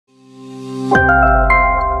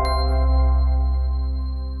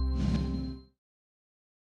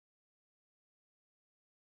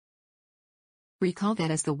Recall that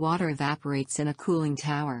as the water evaporates in a cooling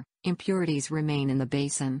tower, impurities remain in the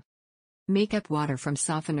basin. Makeup water from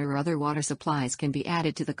softener or other water supplies can be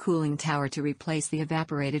added to the cooling tower to replace the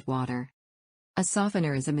evaporated water. A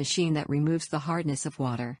softener is a machine that removes the hardness of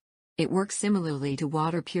water. It works similarly to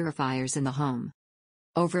water purifiers in the home.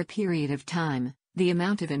 Over a period of time, the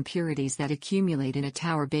amount of impurities that accumulate in a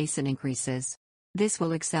tower basin increases. This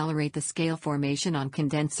will accelerate the scale formation on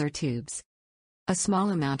condenser tubes. A small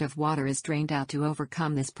amount of water is drained out to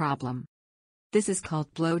overcome this problem. This is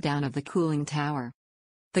called blowdown of the cooling tower.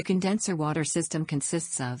 The condenser water system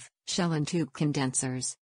consists of shell and tube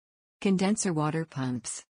condensers, condenser water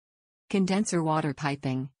pumps, condenser water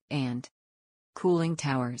piping, and cooling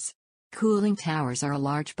towers. Cooling towers are a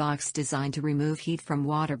large box designed to remove heat from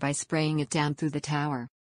water by spraying it down through the tower.